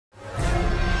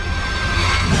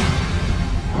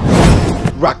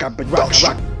Ragga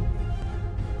production.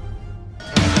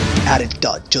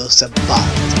 Editor Joseph Bart.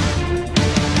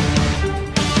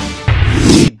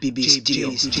 GBB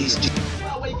Studios.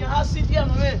 Well, you can have sit here,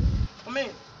 man.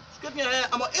 Excuse me,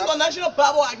 I'm an international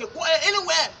Bible. I can go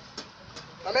anywhere.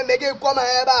 I mean, make it come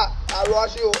here, I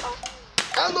rush you.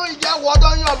 I know you get water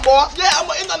on your mouth. Yeah, I'm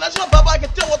an international Bible. I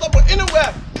can tell water from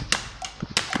anywhere.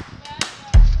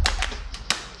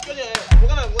 Excuse me, we're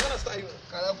gonna start here.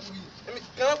 Can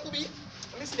I be?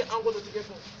 Let me see the angle to get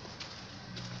from.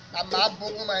 I'm not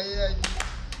booking my ear.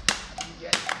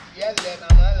 Yes,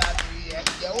 I'm not laughing.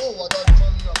 The whole water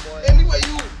from your boy. Anyway,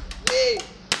 you, hey,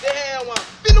 there, one.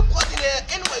 Be no caught in there.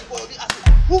 Anyway, go.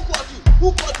 Who caught you?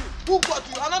 Who caught you? Who caught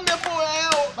you? I'm not meant for you.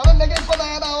 I'm making it come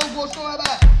here, I won't go so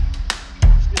bad.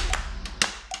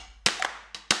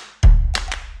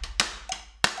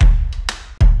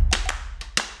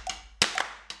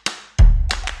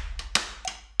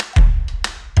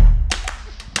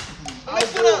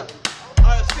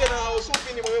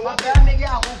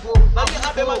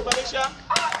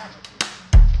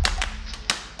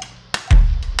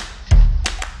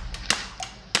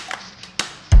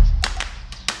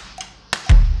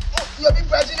 You be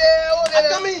president.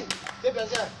 Come in.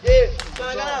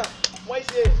 What is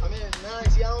it? I mean, I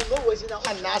don't know what's in that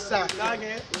NASA.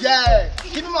 Yeah,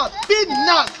 give him a big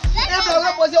knock.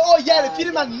 Everyone was oh yeah, feed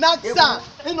him a knock, sir.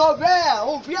 You know where?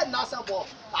 Oh, we had NASA ball.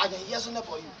 I can hear something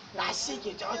for you. I see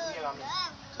you down here.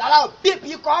 That big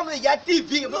you come with your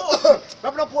TV.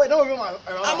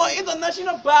 I'm an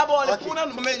international Bible.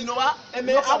 You know what?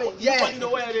 Yeah. You know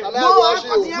where it is. No, I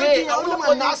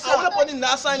want to put in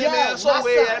NASA in there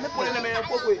somewhere. Let me put in there.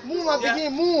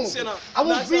 Move. I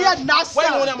will be at NASA. Why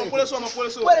you want to put it on?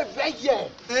 Put it right here.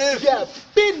 Yeah,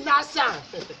 big NASA.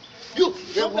 You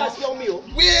don't pass your meal.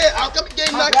 Where? I'll come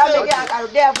again next time. I got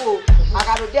to devil. I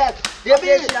got to death. I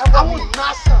want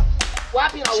NASA. What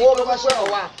happened? I walk over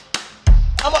somewhere.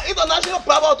 I'm an international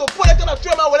Bible to put it on a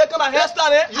trim and when I come and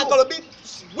hairstyle. I'm going to be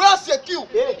well secure.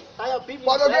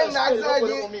 But again,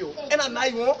 and I'm not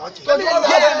even.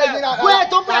 Where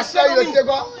don't pass your meal?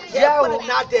 Yeah,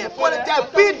 not there. Put it there.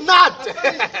 Big nut.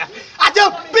 I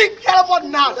just big hell of a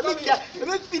nut. Let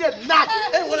me feed a nut.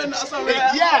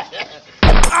 Yeah.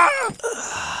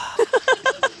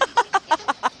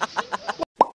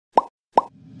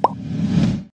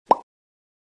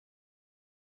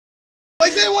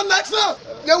 They want Naxa.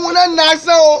 They want a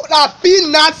Naxa. That big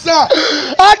Naxa.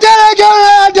 I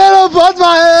didn't put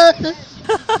my head.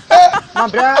 My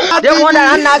brother, they want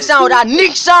that Naxa or that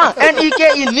Nixon.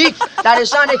 N-E-K-E Nick. That is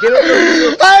something they give it to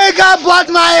you. I can't put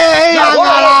my head.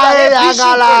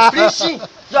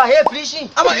 You are here preaching.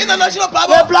 I'm an international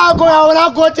Bible. The black boy, I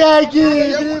will go take you.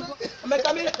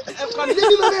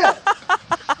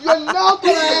 You're not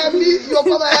going to have me. You're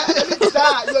going to have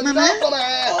me. You're not going to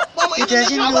have me. It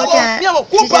doesn't know that.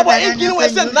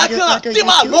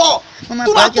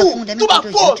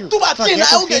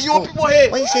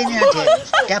 What you saying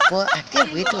that boy, I can't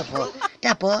wait to her.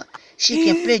 That boy, she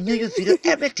can play new video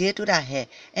every day to that hair.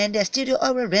 And the studio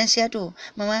already rents here too.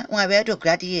 Mama, when I wear to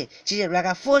graduate, DJ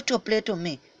Ragga forced to play to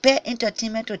me. Pay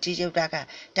entertainment to DJ Ragga.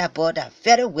 That boy, that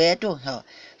very well to her.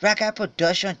 Ragga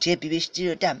production, JBB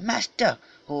Studio, that master.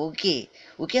 Okay,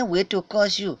 we can't wait to call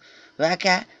you.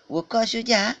 Ragga, we'll call you,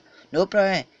 yeah? No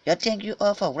problem. Thank you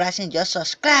all for watching. Just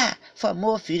subscribe for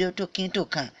more video to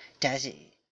come. That's it.